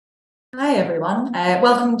Hi everyone,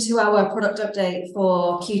 welcome to our product update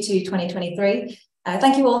for Q2 2023.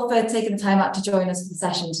 Thank you all for taking the time out to join us for the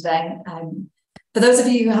session today. For those of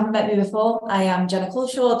you who haven't met me before, I am Jenna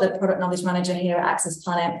Culshaw, the Product Knowledge Manager here at Access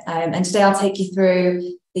Planet, and today I'll take you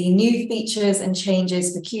through the new features and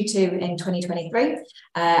changes for Q2 in 2023.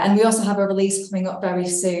 And we also have a release coming up very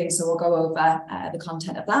soon, so we'll go over the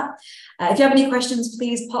content of that. If you have any questions,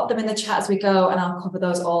 please pop them in the chat as we go, and I'll cover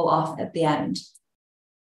those all off at the end.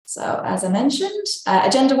 So as I mentioned,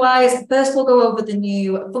 agenda-wise, first we'll go over the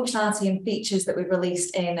new functionality and features that we've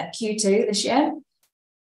released in Q2 this year.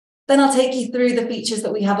 Then I'll take you through the features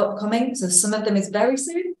that we have upcoming. So some of them is very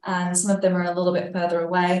soon and some of them are a little bit further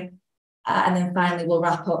away. And then finally, we'll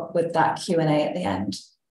wrap up with that Q&A at the end.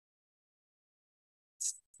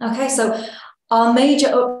 Okay, so our major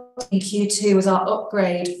update in Q2 was our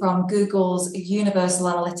upgrade from Google's Universal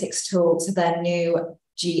Analytics tool to their new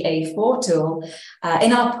GA4 tool.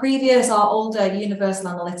 In our older Universal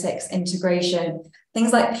Analytics integration,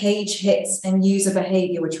 things like page hits and user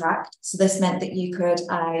behavior were tracked. So this meant that you could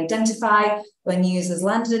identify when users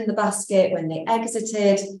landed in the basket, when they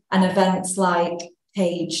exited, and events like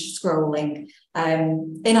page scrolling.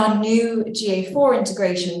 In our new GA4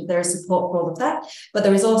 integration, there is support for all of that, but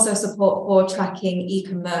there is also support for tracking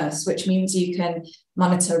e-commerce, which means you can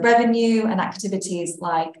monitor revenue and activities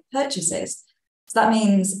like purchases. So that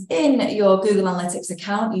means in your Google Analytics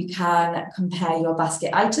account, you can compare your basket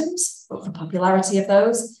items, look for popularity of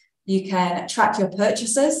those. You can track your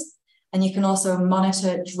purchases, and you can also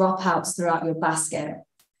monitor dropouts throughout your basket.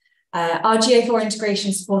 Our GA4 integration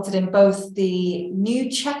is supported in both the new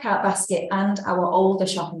checkout basket and our older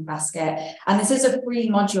shopping basket. And this is a free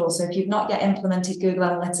module. So if you've not yet implemented Google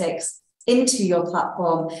Analytics into your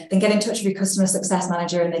platform, then get in touch with your customer success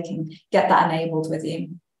manager and they can get that enabled with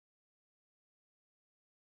you.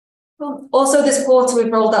 Also, this quarter,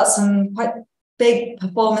 we've rolled out some quite big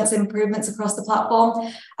performance improvements across the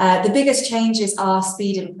platform. The biggest changes are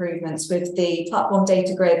speed improvements with the platform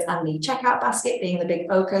data grids and the checkout basket being the big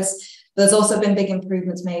focus. There's also been big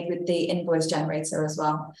improvements made with the invoice generator as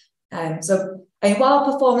well.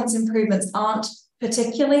 While performance improvements aren't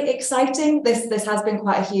particularly exciting, this has been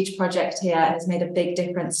quite a huge project here and has made a big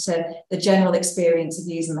difference to the general experience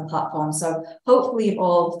of using the platform. So hopefully you've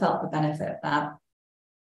all felt the benefit of that.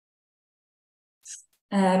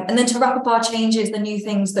 And then to wrap up our changes, the new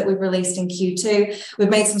things that we've released in Q2, we've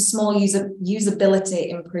made some small usability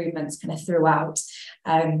improvements kind of throughout.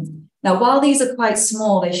 Now, while these are quite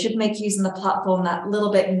small, they should make using the platform that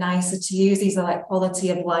little bit nicer to use. These are like quality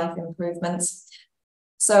of life improvements.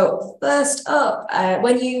 So first up,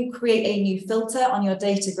 when you create a new filter on your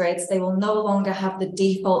data grids, they will no longer have the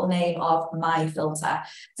default name of My Filter.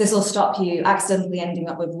 This will stop you accidentally ending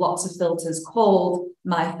up with lots of filters called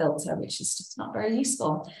My Filter, which is just not very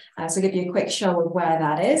useful. So I'll give you a quick show of where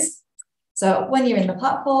that is. So when you're in the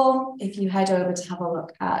platform, if you head over to have a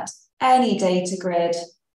look at any data grid,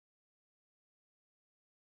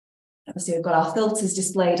 obviously we've got our filters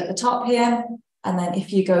displayed at the top here. And then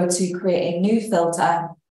if you go to create a new filter,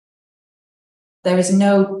 there is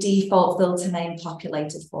no default filter name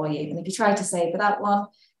populated for you. And if you try to save that one,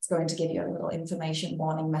 it's going to give you a little information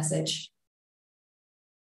warning message.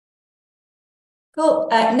 Cool.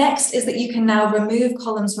 Next is that you can now remove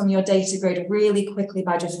columns from your data grid really quickly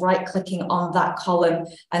by just right-clicking on that column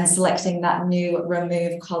and selecting that new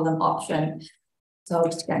remove column option. So I'll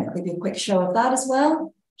just again give you a quick show of that as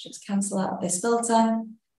well. Just cancel out this filter.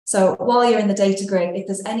 So while you're in the data grid, if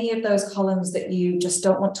there's any of those columns that you just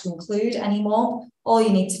don't want to include anymore, all you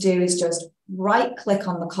need to do is just right-click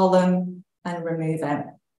on the column and remove it.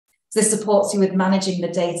 So this supports you with managing the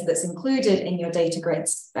data that's included in your data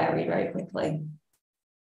grids very, very quickly.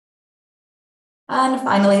 And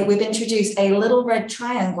finally, we've introduced a little red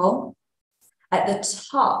triangle at the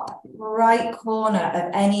top right corner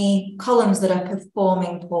of any columns that are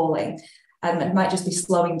performing poorly. It might just be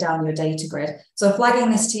slowing down your data grid. So flagging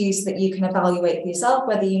this to you so that you can evaluate for yourself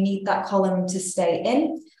whether you need that column to stay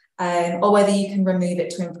in or whether you can remove it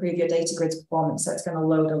to improve your data grid's performance. So it's going to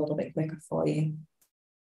load a little bit quicker for you.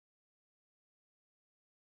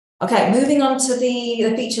 Okay, moving on to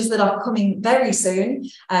the features that are coming very soon.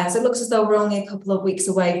 So it looks as though we're only a couple of weeks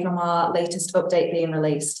away from our latest update being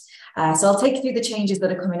released. So I'll take you through the changes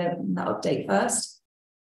that are coming in that update first.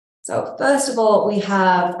 So first of all, we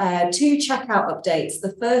have two checkout updates.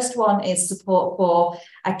 The first one is support for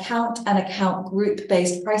account and account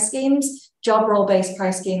group-based price schemes. Job role-based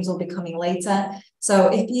price schemes will be coming later.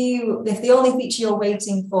 So if the only feature you're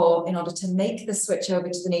waiting for in order to make the switch over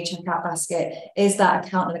to the new checkout basket is that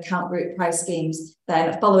account and account group price schemes,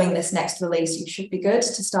 then following this next release, you should be good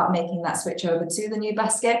to start making that switch over to the new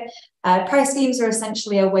basket. Price schemes are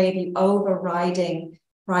essentially a way of you overriding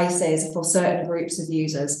prices for certain groups of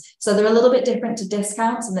users. So they're a little bit different to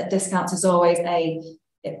discounts, and that discounts is always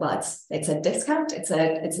it's a discount, it's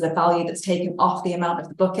a value that's taken off the amount of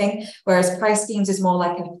the booking, whereas price schemes is more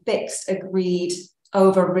like a fixed, agreed,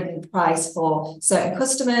 overridden price for certain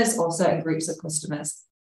customers or certain groups of customers.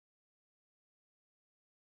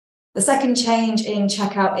 The second change in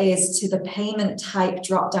checkout is to the payment type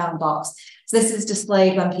drop-down box. So this is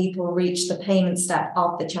displayed when people reach the payment step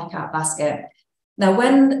of the checkout basket. Now,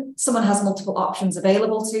 when someone has multiple options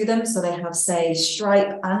available to them, so they have, say,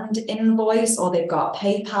 Stripe and Invoice, or they've got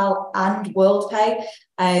PayPal and WorldPay,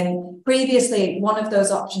 previously, one of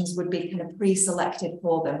those options would be kind of pre-selected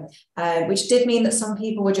for them, which did mean that some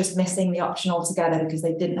people were just missing the option altogether because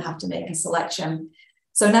they didn't have to make a selection.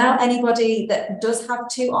 So now anybody that does have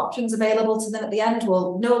two options available to them at the end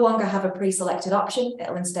will no longer have a pre-selected option.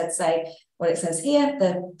 It'll instead say what it says here,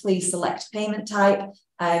 the please select payment type.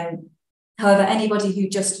 However, anybody who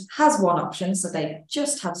just has one option, so they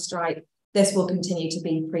just have Stripe, this will continue to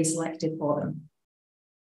be pre-selected for them.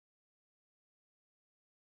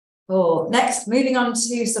 Cool. Next, moving on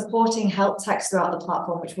to supporting help text throughout the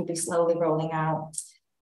platform, which will be slowly rolling out.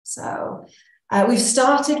 So we've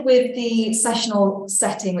started with the sessional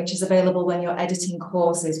setting, which is available when you're editing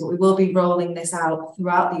courses, but we will be rolling this out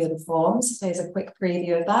throughout the other forms. So here's a quick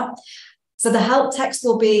preview of that. So the help text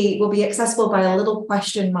will be accessible by a little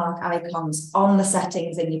question mark icons on the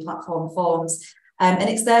settings in your platform forms. And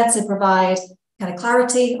it's there to provide kind of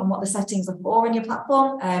clarity on what the settings are for in your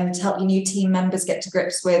platform, to help your new team members get to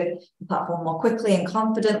grips with the platform more quickly and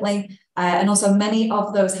confidently. And also many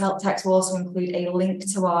of those help texts will also include a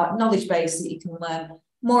link to our knowledge base so that you can learn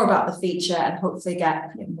more about the feature and hopefully get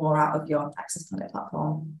more out of your Access Planet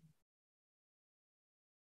platform.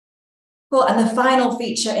 Cool. And the final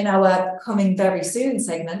feature in our coming very soon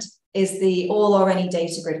segment is the all or any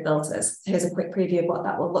data grid filters. Here's a quick preview of what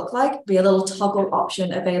that will look like. Be a little toggle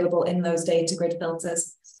option available in those data grid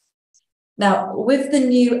filters. Now, with the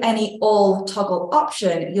new any all toggle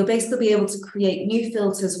option, you'll basically be able to create new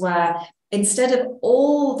filters where instead of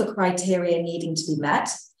all the criteria needing to be met,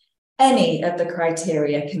 any of the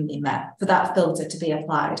criteria can be met for that filter to be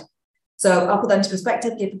applied. So I'll put that into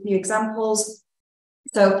perspective, give a few examples.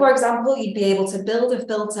 So for example, you'd be able to build a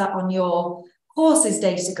filter on your courses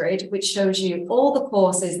data grid, which shows you all the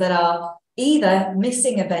courses that are either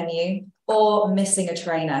missing a venue or missing a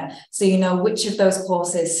trainer. So you know which of those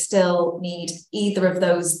courses still need either of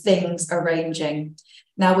those things arranging.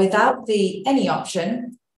 Now, without the any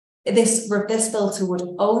option, this filter would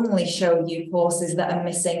only show you courses that are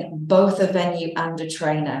missing both a venue and a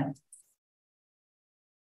trainer.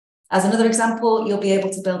 As another example, you'll be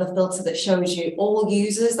able to build a filter that shows you all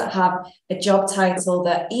users that have a job title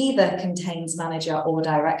that either contains manager or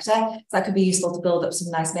director. So that could be useful to build up some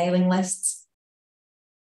nice mailing lists.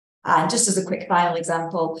 And just as a quick final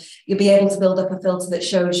example, you'll be able to build up a filter that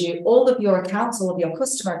shows you all of your accounts, all of your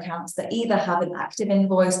customer accounts that either have an active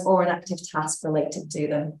invoice or an active task related to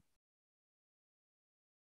them.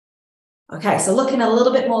 Okay, so looking a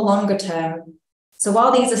little bit more longer term. So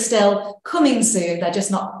while these are still coming soon, they're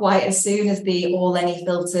just not quite as soon as the all any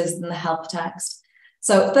filters and the help text.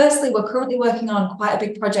 So firstly, we're currently working on quite a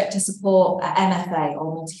big project to support MFA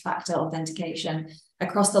or multi-factor authentication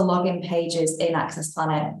across the login pages in Access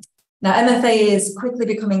Planet. Now, MFA is quickly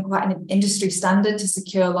becoming quite an industry standard to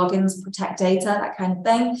secure logins, protect data, that kind of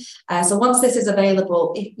thing. So once this is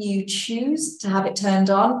available, if you choose to have it turned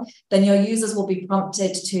on, then your users will be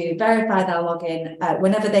prompted to verify their login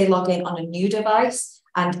whenever they log in on a new device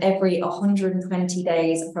and every 120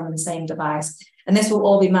 days from the same device. And this will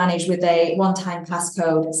all be managed with a one-time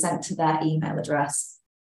passcode sent to their email address.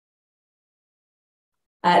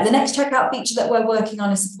 The next checkout feature that we're working on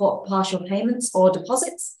is support partial payments or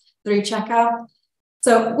deposits through checkout.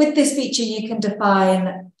 So with this feature, you can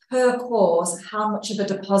define per course how much of a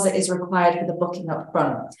deposit is required for the booking up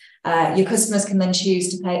front. Your customers can then choose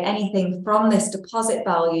to pay anything from this deposit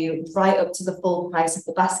value right up to the full price of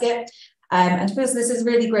the basket. And of course, this is a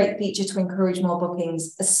really great feature to encourage more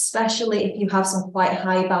bookings, especially if you have some quite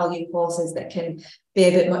high value courses that can be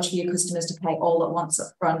a bit much for your customers to pay all at once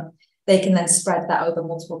up front. They can then spread that over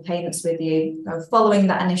multiple payments with you. Following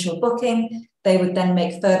that initial booking, they would then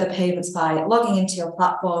make further payments by logging into your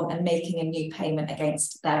platform and making a new payment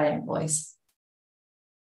against their invoice.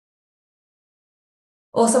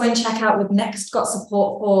 Also in checkout, we've next got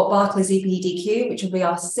support for Barclays EPDQ, which will be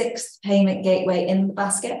our 6th payment gateway in the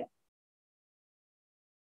basket.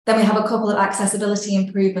 Then we have a couple of accessibility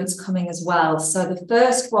improvements coming as well. So the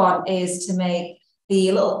first one is to make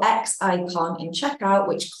the little X icon in checkout,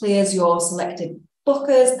 which clears your selected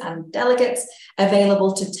bookers and delegates,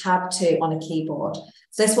 available to tab to on a keyboard.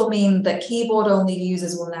 So this will mean that keyboard-only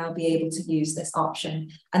users will now be able to use this option.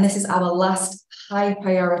 And this is our last high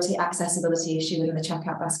priority accessibility issue within the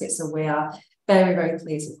checkout basket. So we are very, very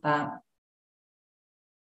pleased with that.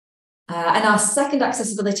 And our second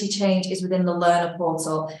accessibility change is within the Learner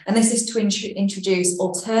portal. And this is to introduce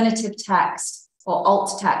alternative text or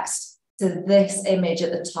alt text to this image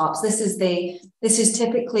at the top. So this is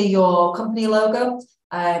typically your company logo.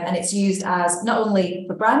 And it's used as not only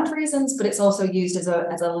for brand reasons, but it's also used as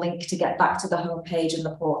a link to get back to the homepage in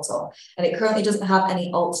the portal. And it currently doesn't have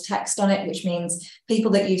any alt text on it, which means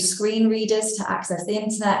people that use screen readers to access the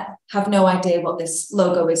internet have no idea what this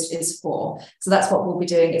logo is for. So that's what we'll be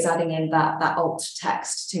doing, is adding in that alt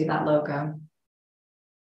text to that logo.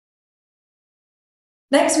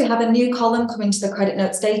 Next, we have a new column coming to the credit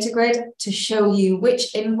notes data grid to show you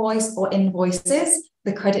which invoice or invoices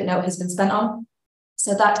the credit note has been spent on.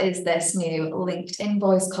 So that is this new linked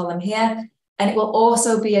invoice column here. And it will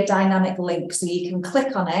also be a dynamic link. So you can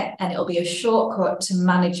click on it and it'll be a shortcut to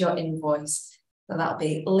manage your invoice. So that'll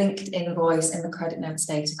be linked invoice in the credit notes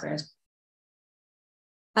data grid.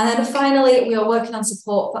 And then finally, we are working on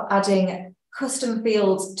support for adding custom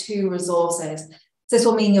fields to resources. So this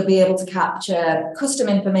will mean you'll be able to capture custom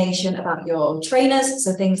information about your trainers.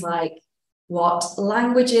 So things like what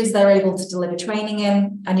languages they're able to deliver training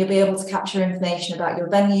in, and you'll be able to capture information about your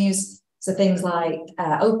venues. So things like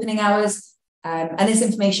opening hours, and this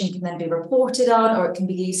information can then be reported on, or it can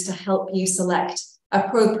be used to help you select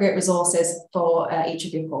appropriate resources for each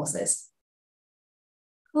of your courses.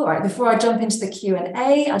 All right, before I jump into the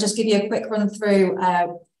Q&A, I'll just give you a quick run through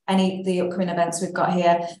any of the upcoming events we've got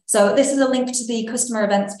here. So this is a link to the customer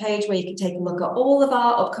events page where you can take a look at all of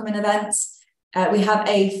our upcoming events. We have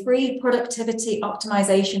a free productivity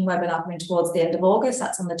optimization webinar coming towards the end of August.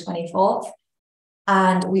 That's on the 24th.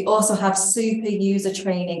 And we also have super user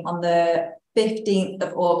training on the 15th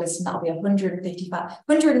of August, and that'll be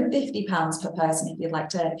 £150 per person if you'd like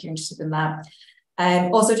to, if you're interested in that.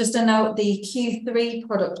 Also, just a note, the Q3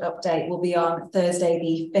 product update will be on Thursday,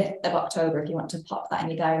 the 5th of October, if you want to pop that in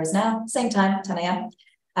your diaries now. Same time, 10 a.m.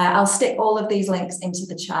 I'll stick all of these links into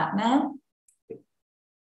the chat now.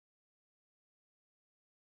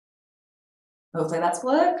 Hopefully that's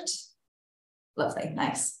worked. Lovely,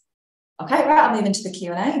 nice. Okay, right, I'll move into the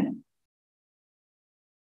Q&A.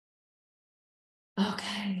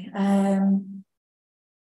 Okay.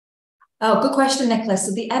 Oh, good question, Nicholas.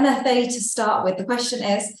 So the MFA to start with, the question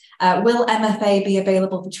is, will MFA be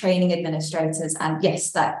available for training administrators? And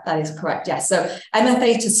yes, that is correct, yes. So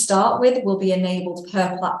MFA to start with will be enabled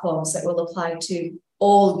per platform, so it will apply to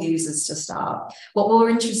all users to start. What we're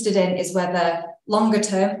interested in is whether longer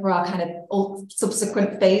term for our kind of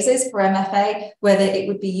subsequent phases for MFA, whether it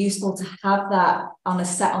would be useful to have that on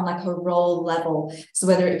like a role level. So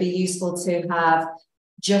whether it would be useful to have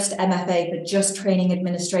just MFA for just training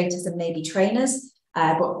administrators and maybe trainers.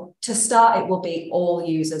 But to start, it will be all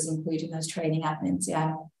users, including those training admins,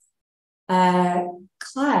 yeah.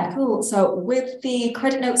 Claire, cool. So with the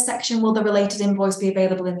credit notes section, will the related invoice be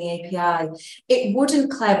available in the API? It wouldn't,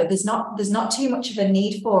 Claire, but there's not too much of a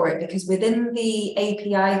need for it, because within the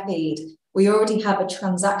API feed, we already have a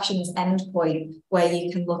transactions endpoint where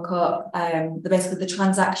you can look up, basically the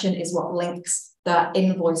transaction is what links that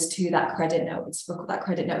invoice to that credit note. That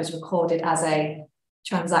credit note is recorded as a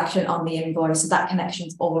transaction on the invoice. So that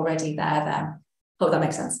connection's already there then. Hope that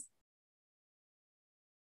makes sense.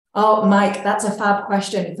 Oh, Mike, that's a fab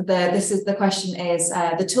question. The question is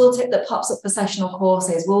the tooltip that pops up for sessional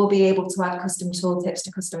courses, will we be able to add custom tooltips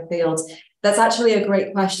to custom fields? That's actually a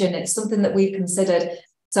great question. It's something that we've considered.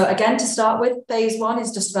 So again, to start with, phase one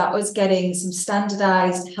is just about us getting some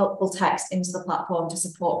standardized, helpful text into the platform to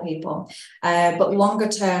support people. But longer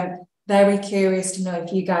term, very curious to know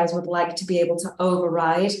if you guys would like to be able to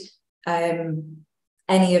override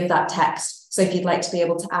any of that text. So if you'd like to be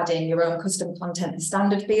able to add in your own custom content and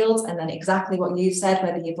standard fields, and then exactly what you said,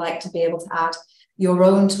 whether you'd like to be able to add your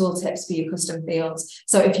own tooltips for your custom fields.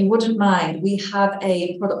 So if you wouldn't mind, we have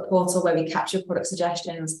a product portal where we capture product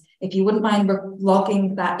suggestions. If you wouldn't mind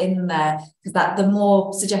logging that in there, because the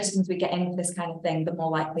more suggestions we get in for this kind of thing, the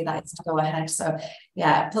more likely that is to go ahead. So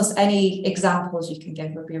yeah, plus any examples you can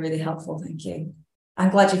give would be really helpful. Thank you.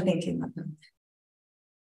 I'm glad you're thinking that.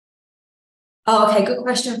 Oh, okay, good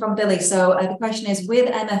question from Billy. So the question is, with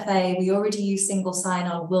MFA, we already use single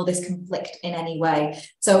sign-on. Will this conflict in any way?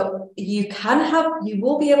 So you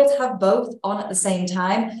will be able to have both on at the same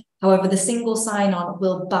time. However, the single sign-on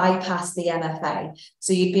will bypass the MFA.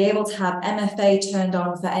 So you'd be able to have MFA turned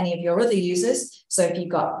on for any of your other users. So if you've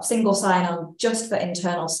got single sign-on just for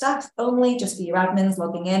internal staff only, just for your admins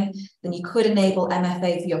logging in, then you could enable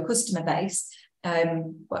MFA for your customer base.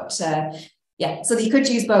 Yeah, so you could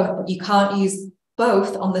use both, but you can't use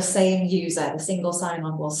both on the same user. The single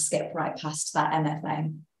sign-on will skip right past that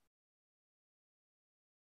MFA.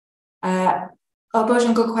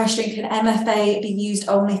 Bojan, good question. Can MFA be used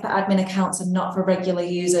only for admin accounts and not for regular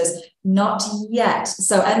users? Not yet.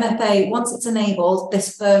 So MFA, once it's enabled,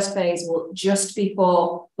 this first phase will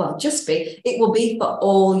it will be for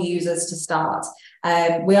all users to start.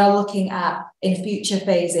 We are looking at, in future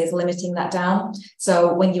phases, limiting that down.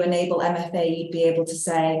 So when you enable MFA, you'd be able to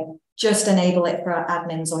say, just enable it for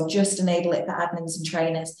admins or just enable it for admins and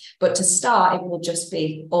trainers. But to start, it will just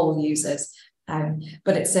be all users.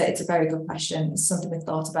 But it's a very good question. It's something we've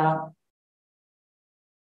thought about.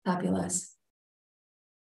 Fabulous.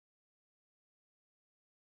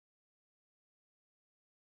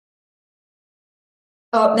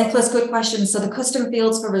 Oh, Nicholas, good question. So the custom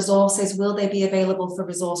fields for resources, will they be available for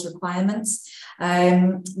resource requirements?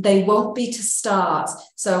 They won't be to start.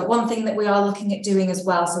 So one thing that we are looking at doing as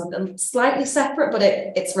well, so slightly separate, but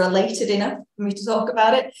it's related enough for me to talk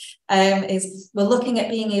about it, is we're looking at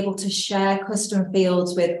being able to share custom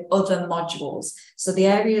fields with other modules. So the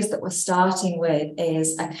areas that we're starting with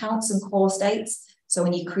is accounts and core states. So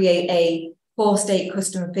when you create a core state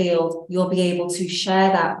custom field, you'll be able to share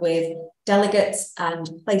that with delegates and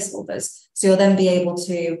placeholders. So you'll then be able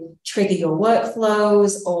to trigger your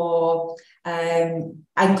workflows or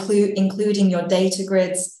including your data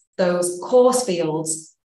grids, those course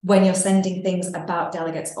fields when you're sending things about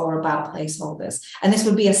delegates or about placeholders. And this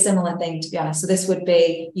would be a similar thing, to be honest. So this would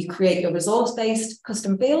be, you create your resource-based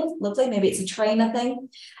custom field, lovely, maybe it's a trainer thing.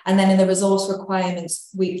 And then in the resource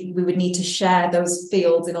requirements, we would need to share those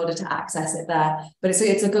fields in order to access it there. But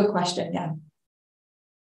it's a good question, yeah.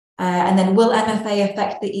 And then will MFA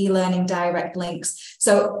affect the e-learning direct links?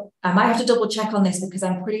 So I might have to double check on this because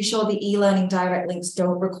I'm pretty sure the e-learning direct links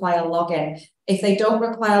don't require login. If they don't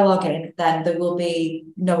require login, then there will be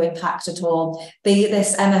no impact at all. The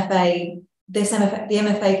MFA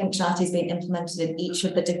functionality is being implemented in each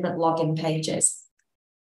of the different login pages.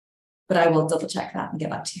 But I will double check that and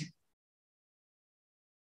get back to you.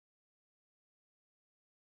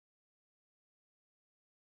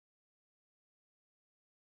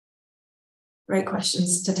 Great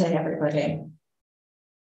questions today, everybody.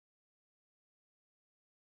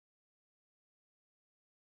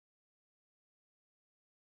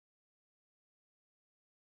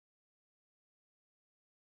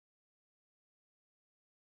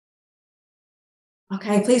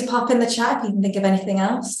 Okay, please pop in the chat if you can think of anything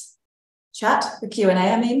else. Chat, the Q&A,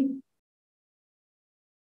 I mean.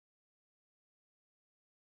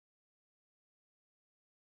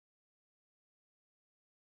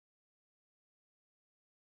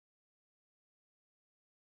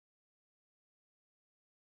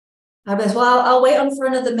 Well, I'll wait on for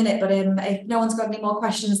another minute, but if no one's got any more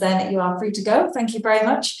questions, then you are free to go. Thank you very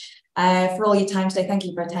much for all your time today. Thank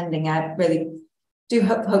you for attending. I really do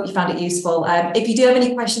hope you found it useful. If you do have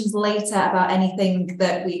any questions later about anything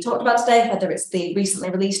that we talked about today, whether it's the recently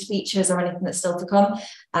released features or anything that's still to come,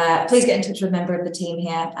 please get in touch with a member of the team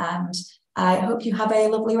here, and I hope you have a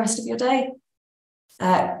lovely rest of your day.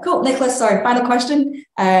 Cool, Nicholas, sorry, final question.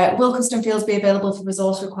 Will custom fields be available for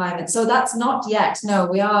resource requirements? So that's not yet, no,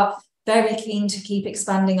 we are very keen to keep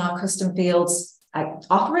expanding our custom fields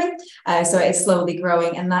offering. So it's slowly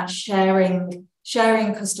growing, and that sharing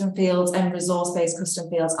custom fields and resource-based custom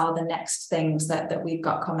fields are the next things that we've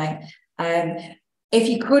got coming. If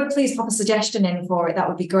you could please pop a suggestion in for it, that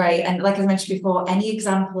would be great. And like I mentioned before, any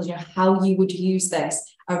examples, how you would use this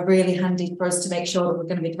are really handy for us to make sure that we're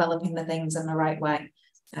going to be developing the things in the right way.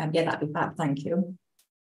 Yeah, that'd be fab. Thank you.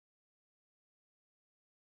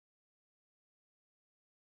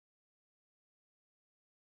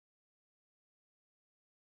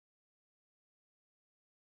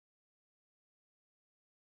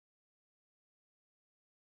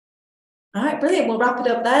 All right, brilliant. We'll wrap it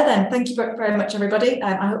up there then. Thank you very much, everybody.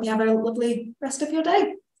 I hope you have a lovely rest of your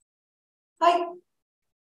day. Bye.